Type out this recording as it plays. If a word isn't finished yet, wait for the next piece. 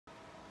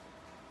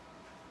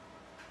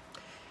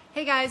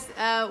Hey guys,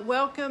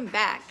 welcome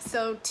back.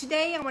 So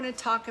today I want to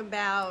talk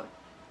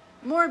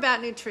more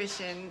about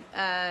nutrition,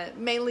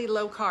 mainly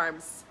low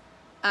carbs.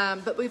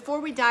 But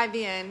before we dive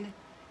in,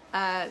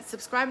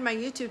 subscribe to my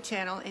YouTube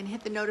channel and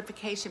hit the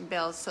notification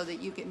bell so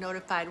that you get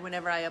notified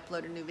whenever I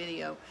upload a new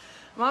video.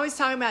 I'm always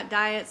talking about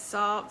diet,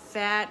 salt,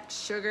 fat,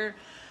 sugar,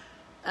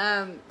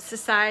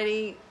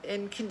 society,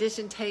 and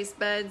conditioned taste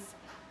buds.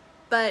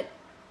 But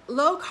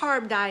low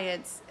carb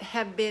diets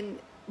have been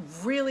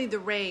really the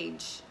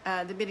rage.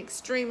 They've been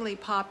extremely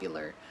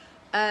popular.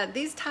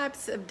 These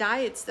types of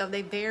diets, though,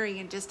 they vary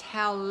in just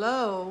how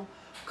low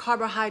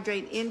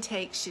carbohydrate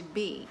intake should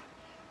be.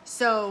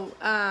 So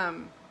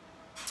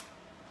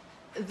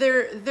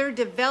they're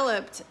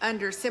developed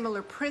under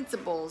similar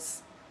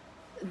principles.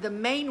 The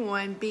main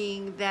one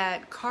being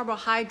that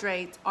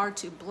carbohydrates are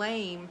to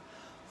blame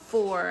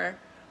for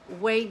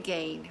weight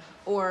gain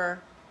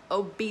or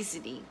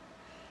obesity.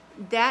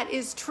 That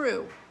is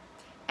true.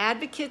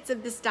 Advocates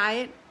of this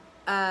diet,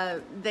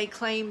 they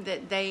claim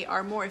that they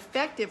are more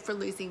effective for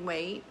losing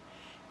weight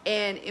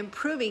and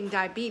improving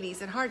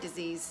diabetes and heart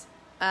disease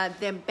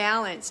than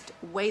balanced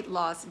weight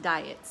loss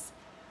diets.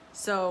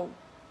 So,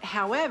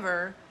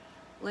 however,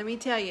 let me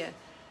tell you,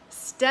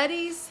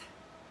 studies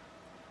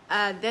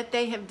that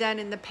they have done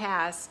in the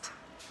past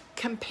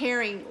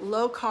comparing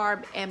low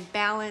carb and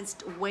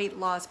balanced weight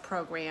loss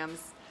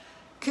programs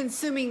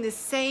consuming the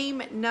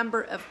same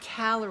number of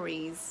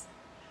calories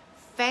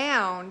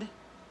found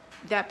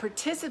that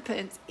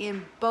participants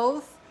in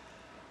both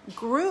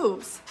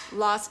groups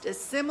lost a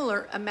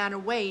similar amount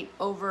of weight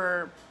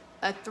over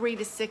a 3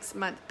 to 6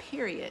 month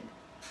period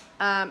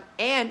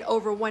and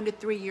over 1 to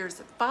 3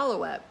 years of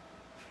follow-up.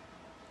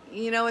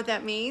 You know what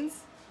that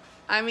means?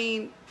 I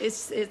mean,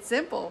 it's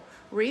simple.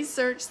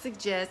 Research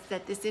suggests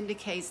that this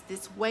indicates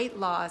this weight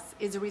loss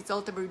is a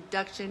result of a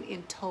reduction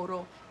in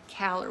total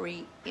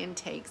calorie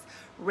intakes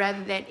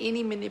rather than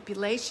any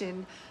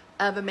manipulation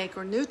of a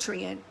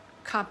macronutrient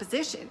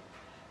composition.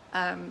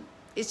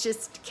 It's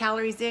just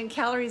calories in,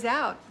 calories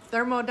out,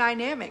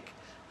 thermodynamic.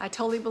 I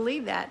totally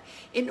believe that.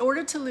 In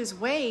order to lose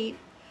weight,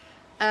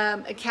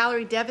 a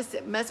calorie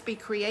deficit must be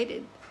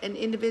created. An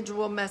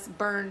individual must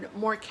burn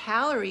more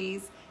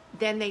calories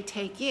than they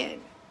take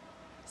in.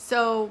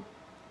 So,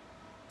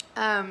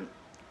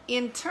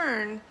 in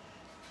turn,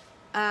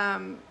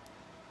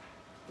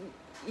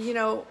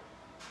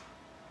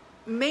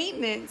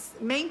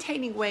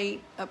 maintaining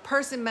weight, a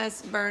person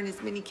must burn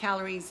as many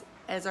calories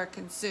as are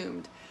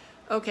consumed.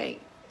 Okay,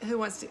 who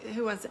wants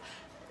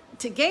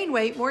to gain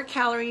weight? More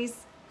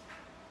calories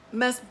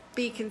must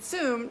be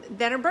consumed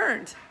than are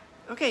burned.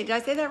 Okay, did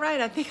I say that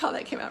right? I think all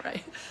that came out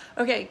right.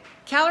 Okay,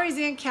 calories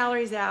in,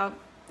 calories out.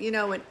 You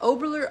know, an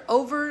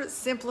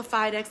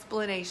oversimplified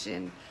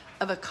explanation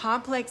of a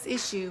complex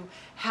issue.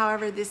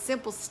 However, this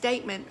simple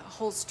statement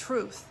holds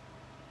truth.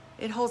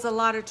 It holds a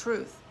lot of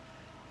truth,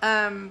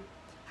 and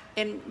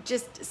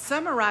just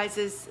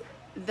summarizes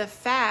the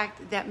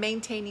fact that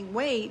maintaining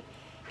weight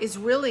is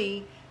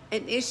really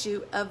an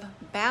issue of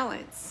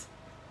balance.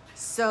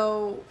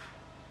 So,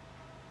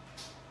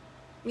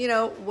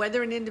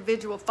 whether an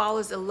individual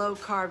follows a low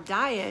carb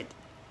diet,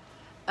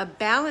 a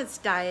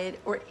balanced diet,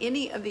 or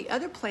any of the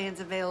other plans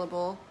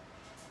available,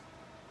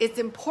 it's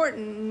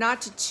important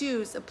not to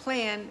choose a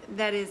plan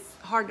that is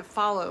hard to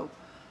follow,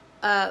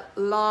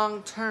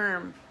 long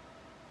term,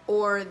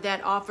 or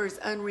that offers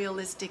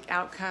unrealistic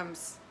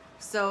outcomes.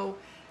 So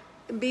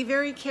be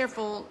very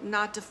careful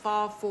not to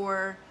fall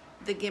for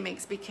the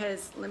gimmicks,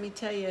 because let me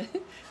tell you,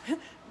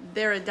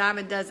 they're a dime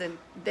a dozen.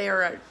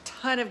 There are a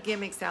ton of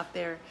gimmicks out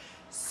there.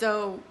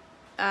 So,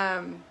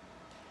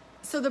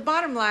 so the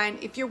bottom line,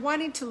 if you're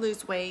wanting to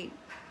lose weight,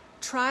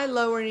 try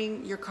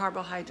lowering your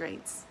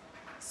carbohydrates.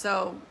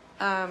 So,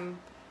 and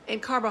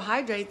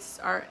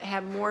carbohydrates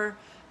have more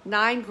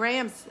 9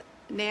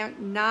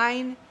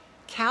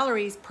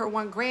 calories per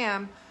 1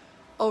 gram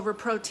over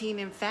protein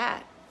and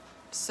fat.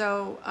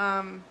 So,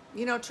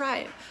 try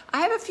it.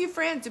 I have a few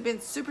friends who've been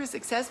super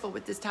successful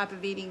with this type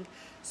of eating.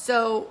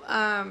 So,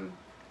 how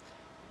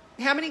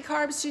many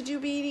carbs should you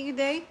be eating a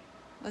day?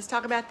 Let's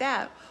talk about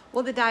that.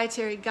 Well, the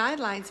dietary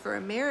guidelines for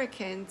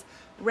Americans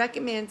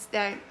recommends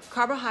that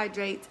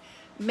carbohydrates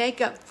make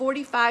up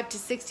 45 to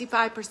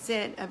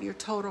 65% of your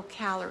total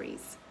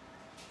calories.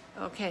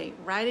 Okay,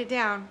 write it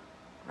down.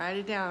 Write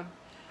it down.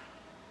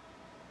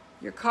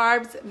 Your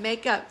carbs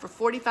make up for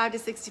 45 to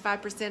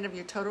 65% of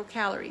your total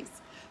calories.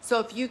 So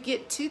if you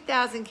get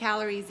 2,000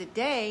 calories a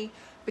day,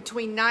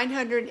 between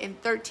 900 and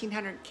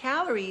 1,300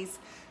 calories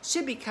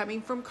should be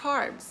coming from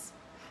carbs.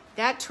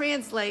 That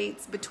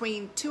translates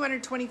between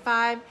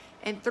 225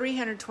 and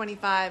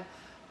 325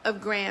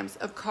 grams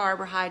of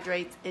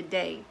carbohydrates a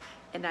day.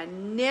 And I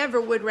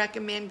never would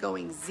recommend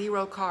going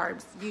 0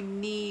 carbs. You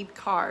need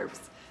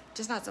carbs,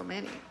 just not so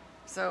many.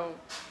 So,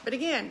 but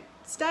again,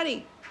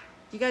 study.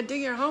 You got to do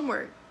your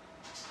homework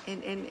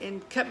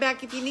and cut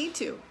back if you need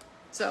to.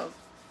 So,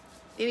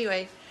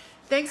 anyway,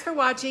 thanks for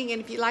watching.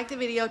 And if you liked the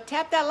video,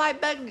 tap that like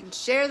button and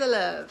share the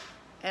love.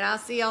 And I'll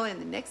see y'all in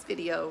the next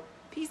video.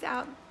 Peace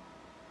out.